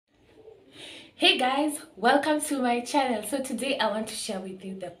Hey guys, welcome to my channel. So today I want to share with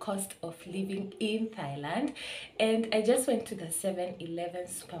you the cost of living in Thailand, and I just went to the 7-Eleven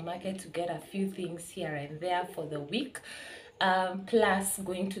supermarket to get a few things here and there for the week, plus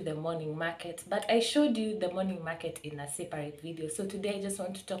going to the morning market. But I showed you the morning market in a separate video, so today I just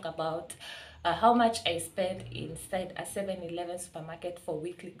want to talk about how much I spent inside a 7-Eleven supermarket for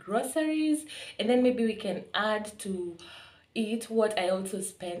weekly groceries, and then maybe we can add to it what I also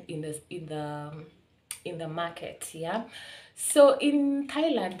spend in the market. Yeah, so in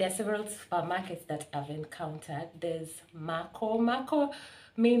Thailand there are several supermarkets that I've encountered. There's Mako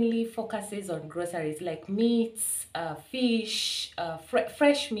mainly focuses on groceries like meats, fish,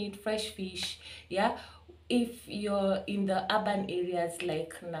 fresh meat, fresh fish. Yeah, if you're in the urban areas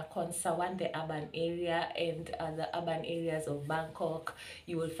like Nakhon Sawan, the urban area, and the urban areas of Bangkok,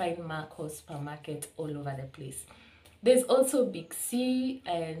 you will find Mako supermarket all over the place. There's also Big C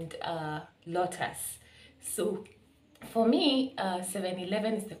and Lotus. So for me,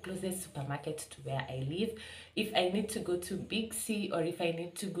 7-Eleven is the closest supermarket to where I live. If I need to go to Big C or if I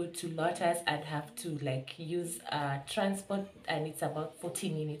need to go to Lotus, I'd have to like use transport, and it's about 40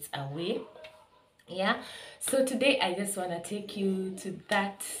 minutes away. Yeah, so today I just want to take you to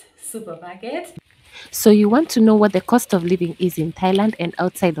that supermarket. So you want to know what the cost of living is in Thailand and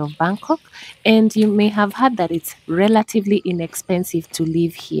outside of Bangkok, and you may have heard that it's relatively inexpensive to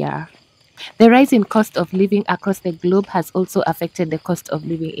live here. The rise in cost of living across the globe has also affected the cost of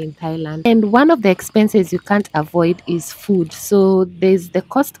living in Thailand. And one of the expenses you can't avoid is food. So there's the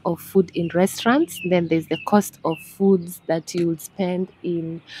cost of food in restaurants, then there's the cost of foods that you would spend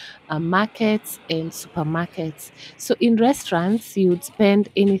in markets and supermarkets. So in restaurants, you would spend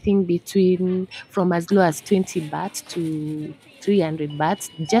anything between from as low as 20 baht to 300 bahts,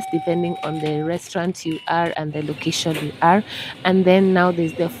 just depending on the restaurant you are and the location you are. And then now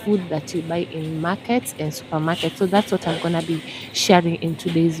there's the food that you buy in markets and supermarkets. So that's what I'm gonna be sharing in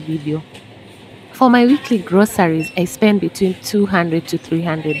today's video. For my weekly groceries, I spend between 200 to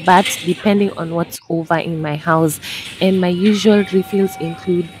 300 bahts depending on what's over in my house. And my usual refills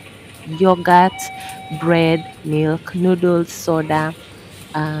include yogurt, bread, milk, noodles, soda,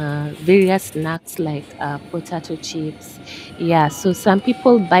 various snacks like potato chips. Yeah, so some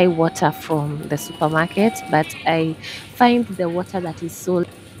people buy water from the supermarket, but I find the water that is sold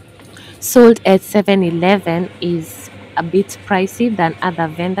at 7-Eleven is a bit pricey than other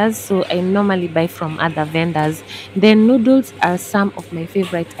vendors, so I normally buy from other vendors. Then noodles are some of my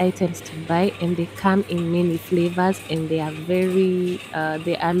favorite items to buy, and they come in many flavors, and they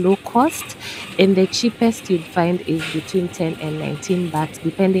are low cost, and the cheapest you'd find is between 10 and 19 baht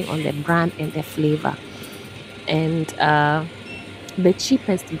depending on the brand and the flavor. And the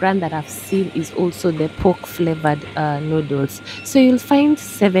cheapest brand that I've seen is also the pork flavored noodles. So you'll find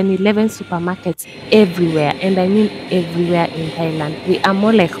 7-Eleven supermarkets everywhere, and I mean everywhere in Thailand. They are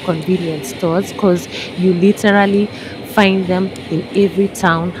more like convenience stores because you literally find them in every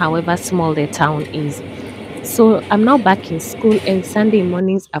town, however small the town is. So I'm now back in school, and Sunday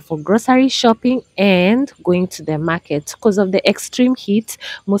mornings are for grocery shopping and going to the market. Because of the extreme heat,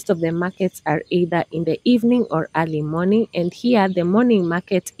 most of the markets are either in the evening or early morning. And here, the morning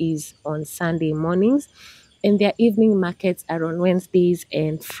market is on Sunday mornings, and their evening markets are on Wednesdays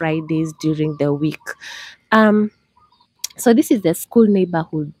and Fridays during the week. Um, so this is the school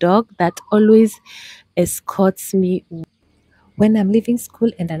neighborhood dog that always escorts me when I'm leaving school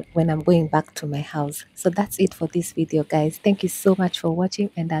and then when I'm going back to my house. So that's it for this video, guys. Thank you so much for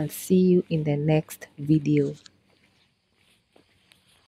watching, and I'll see you in the next video.